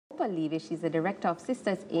Opal Levy. She's the Director of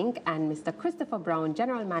Sisters, Inc., and Mr. Christopher Brown,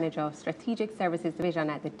 General Manager of Strategic Services Division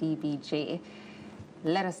at the DBJ.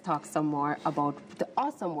 Let us talk some more about the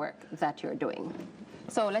awesome work that you're doing.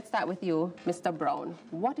 So let's start with you, Mr. Brown.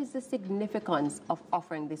 What is the significance of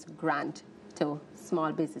offering this grant to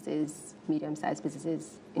small businesses, medium-sized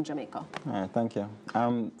businesses in Jamaica? All right, thank you.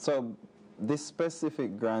 So this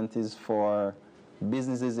specific grant is for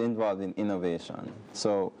businesses involved in innovation.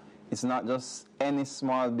 So it's not just any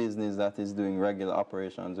small business that is doing regular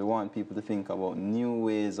operations. We want people to think about new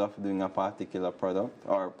ways of doing a particular product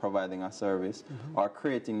or providing a service or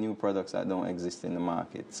creating new products that don't exist in the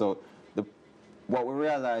market. So what we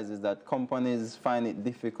realize is that companies find it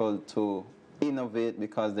difficult to innovate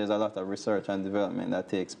because there's a lot of research and development that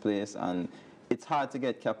takes place, and it's hard to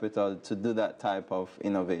get capital to do that type of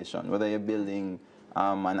innovation, whether you're building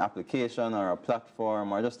an application or a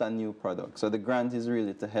platform or just a new product. So the grant is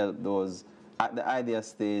really to help those at the idea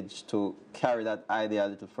stage to carry that idea a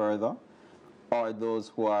little further, or those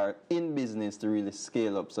who are in business to really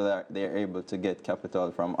scale up so that they're able to get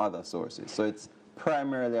capital from other sources. So it's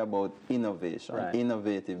primarily about innovation,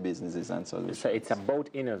 innovative businesses and solutions. So it's about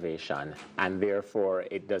innovation, and therefore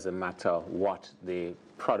it doesn't matter what the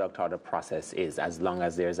product or the process is, as long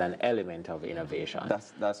as there's an element of innovation.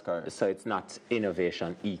 That's correct. So it's not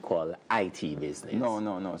innovation equal IT business.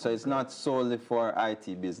 No. So it's not solely for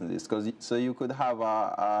IT businesses, so you could have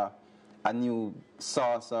a new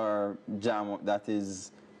sauce or jam that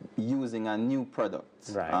is using a new product.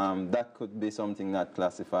 That could be something that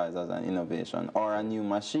classifies as an innovation, or a new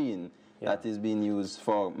machine that is being used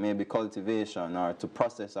for maybe cultivation or to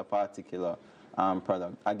process a particular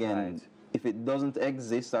product. Again, if it doesn't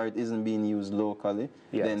exist or it isn't being used locally,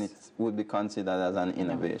 then it would be considered as an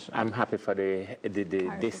innovation. I'm happy for the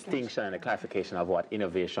distinction and the clarification of what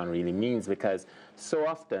innovation really means, because so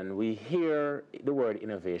often we hear the word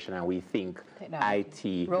innovation and we think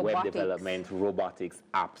IT, web development, robotics,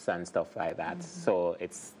 apps and stuff like that. So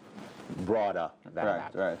it's broader than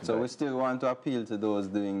that. Right. So we still want to appeal to those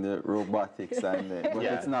doing the robotics, and but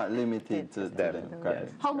it's not limited to them.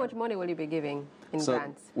 How much money will you be giving in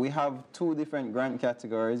grants? We have two different grant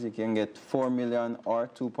categories. You can get $4 million or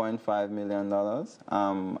 $2.5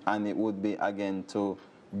 million, and it would be, again, to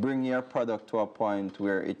bring your product to a point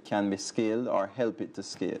where it can be scaled or help it to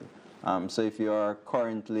scale. So if you are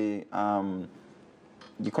currently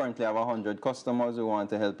you currently have 100 customers, we want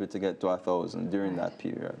to help you to get to 1,000 during that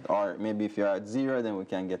period. Or maybe if you're at 0, then we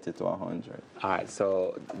can get it to 100. All right,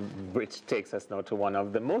 so which takes us now to one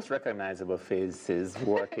of the most recognizable phases,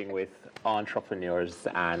 working with entrepreneurs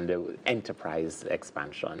and enterprise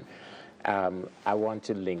expansion. I want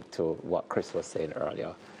to link to what Chris was saying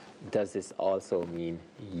earlier. Does this also mean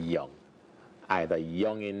young? Either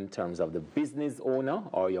young in terms of the business owner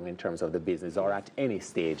or young in terms of the business, or at any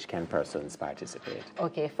stage can persons participate?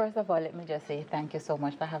 Okay, first of all, let me just say thank you so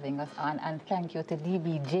much for having us on, and thank you to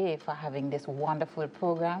DBJ for having this wonderful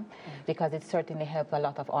program, because it certainly helped a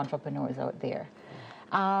lot of entrepreneurs out there.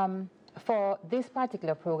 For this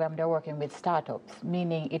particular program, they're working with startups,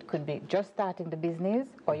 meaning it could be just starting the business,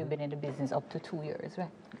 or you've been in the business up to 2 years,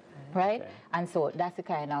 right? And so that's the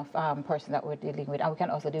kind of person that we're dealing with. And we can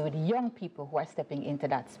also deal with young people who are stepping into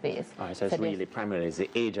that space. All right, so it's really primarily the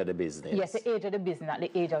age of the business. Yes, the age of the business, not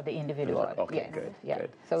the age of the individual. Okay, good.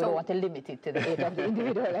 So we don't want to limit it to the age of the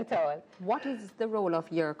individual at all. What is the role of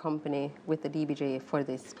your company with the DBJ for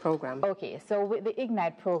this program? Okay, so with the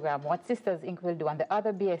Ignite program, what Sisters Inc. will do, and the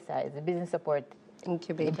other BSIs, the Business Support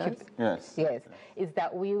Incubators? Yes, is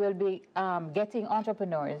that we will be getting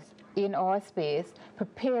entrepreneurs in our space,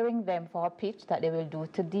 preparing them for a pitch that they will do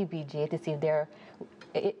to DBJ to see if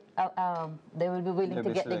they will be willing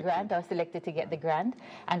to get the grant or selected to get the grant.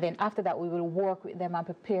 And then after that, we will work with them and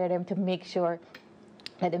prepare them to make sure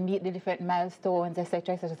that they meet the different milestones,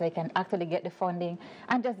 etc., so they can actually get the funding,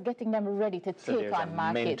 and just getting them ready to take on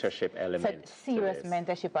markets. Mentorship element. So serious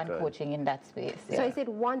mentorship and coaching in that space. So is it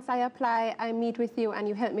once I apply, I meet with you and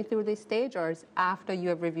you help me through this stage, or is after you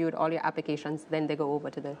have reviewed all your applications, then they go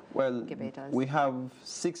over to the incubators? We have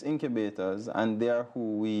 6 incubators, and they are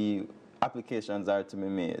who applications are to be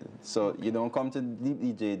made. So you don't come to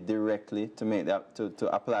DBJ directly to make that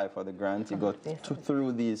to apply for the grant. You go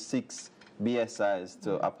through these 6 BSIs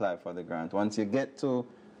to apply for the grant. Once you get to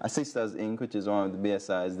Sisters Inc., which is one of the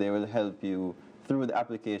BSIs, they will help you through the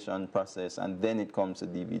application process, and then it comes to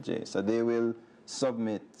DBJ. So they will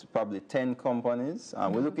submit probably 10 companies.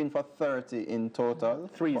 We're looking for 30 in total.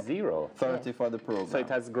 30 for the program. So it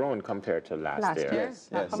has grown compared to last year. Yes.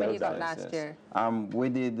 How many did last year? We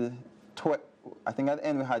did, I think at the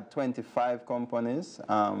end we had 25 companies.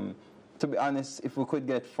 To be honest, if we could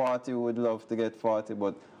get 40, we would love to get 40,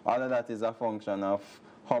 but all of that is a function of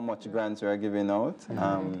how much grants we are giving out.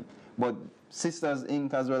 But Sisters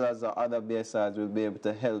Inc. as well as the other BSIs will be able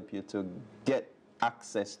to help you to get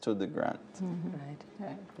access to the grant.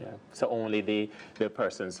 Right. Yeah. So only the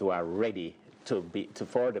persons who are ready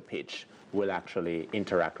for the pitch will actually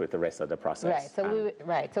interact with the rest of the process.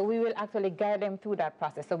 Right. So we will actually guide them through that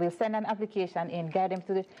process. So we'll send an application in, guide them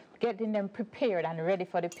through getting them prepared and ready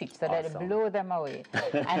for the pitch, so that it blow them away,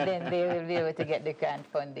 and then they will be able to get the grant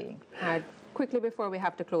funding. Quickly before we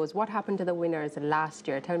have to close, what happened to the winners last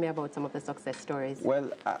year? Tell me about some of the success stories.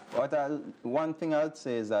 Well, one thing I would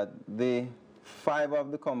say is that 5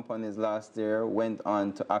 of the companies last year went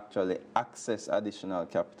on to actually access additional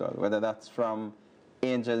capital, whether that's from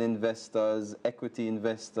angel investors, equity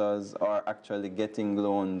investors, or actually getting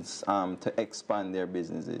loans to expand their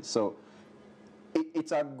businesses. So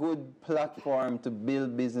it's a good platform to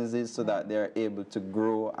build businesses so that they're able to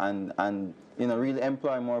grow and really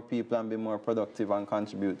employ more people and be more productive and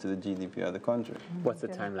contribute to the GDP of the country. What's the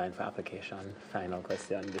timeline for application? Final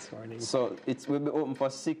question this morning. So it will be open for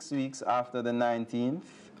 6 weeks after the 19th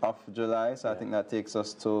of July. So I think that takes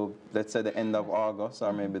us to, let's say, the end of August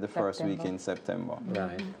or maybe the first week in September.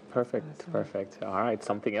 Right. Perfect. Perfect. All right.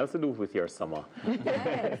 Something else to do with your summer.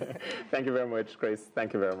 Thank you very much, Grace.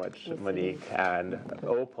 Thank you very much, Monique and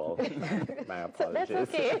Opal. My apologies.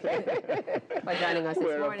 That's okay. For joining us this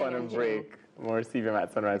morning. We're up on a break. More Cvm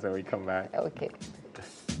At Sunrise when we come back. Okay.